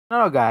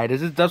No, guy,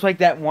 this is just like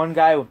that one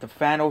guy with the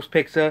Thanos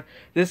picture.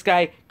 This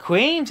guy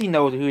claims he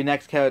knows who the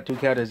next two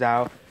characters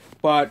are,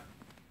 but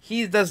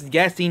he's just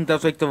guessing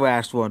just like the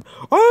last one.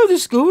 Oh,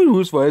 discovered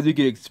who's fighters you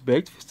can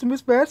expect for some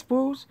Smash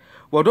Bros.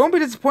 Well, don't be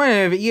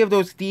disappointed if either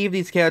of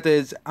these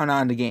characters are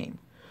not in the game.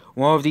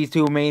 One of these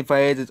two main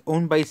fighters is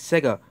owned by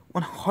Sega,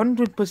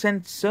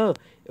 100% sure.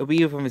 It'll be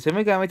either from the Shin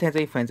Megami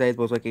Tensei franchise,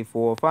 most like a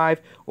 4 or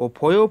 5, or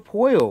Puyo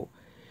Puyo.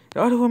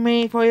 The other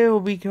main fighter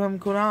will become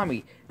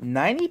Konami,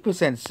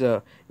 90% sure.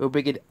 It will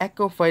begin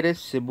Echo Fighter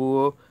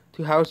similar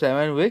to how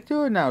Simon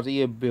Victor announced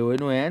either Bill and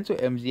Rance or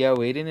MZL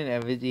rated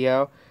and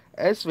MZL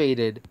S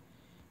rated.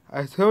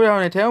 I told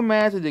down Nintendo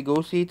managed to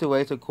negotiate the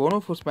rights of Chrono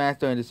for Smash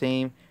during the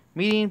same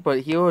meeting,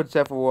 but Hero and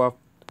Sephiroth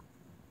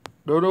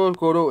don't know if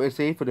Chrono is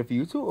safe for the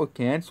future or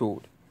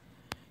cancelled.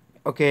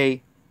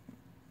 Okay,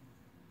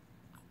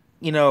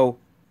 you know,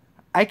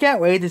 I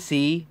can't wait to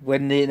see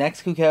when the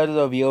next two characters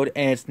are revealed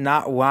and it's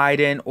not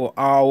Raiden or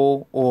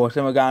Arle or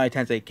Shin Megami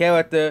Tensei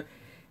character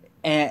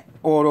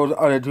or those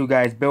other two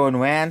guys, Bill and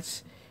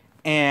Rance,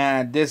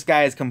 and this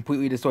guy is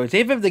completely destroyed. Say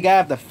if the guy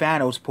have the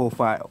Thanos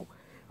profile,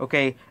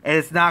 okay, and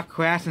it's not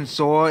Crash and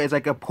Sora, it's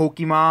like a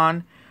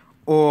Pokemon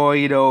or,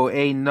 you know,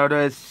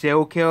 another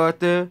Cell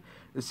character.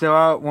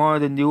 So one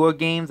of the newer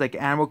games like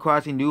Animal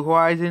Crossing New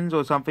Horizons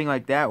or something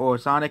like that, or a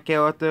Sonic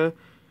character.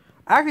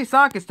 Actually,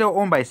 Sonic is still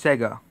owned by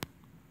Sega.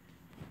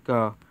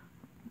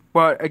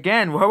 But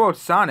again, what about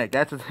Sonic?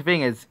 That's the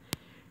thing is,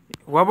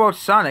 what about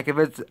Sonic? If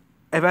it's a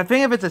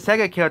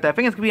Sega character, I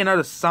think it's gonna be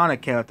another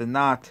Sonic character,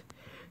 not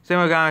Shin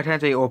Megami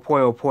Tensei or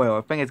Puyo Puyo.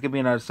 I think it's gonna be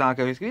another Sonic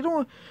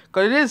character.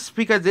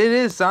 Because it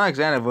is Sonic's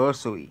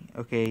anniversary.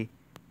 Okay.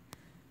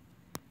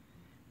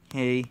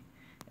 Hey,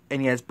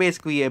 and yeah, it's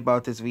basically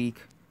about this week.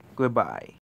 Goodbye.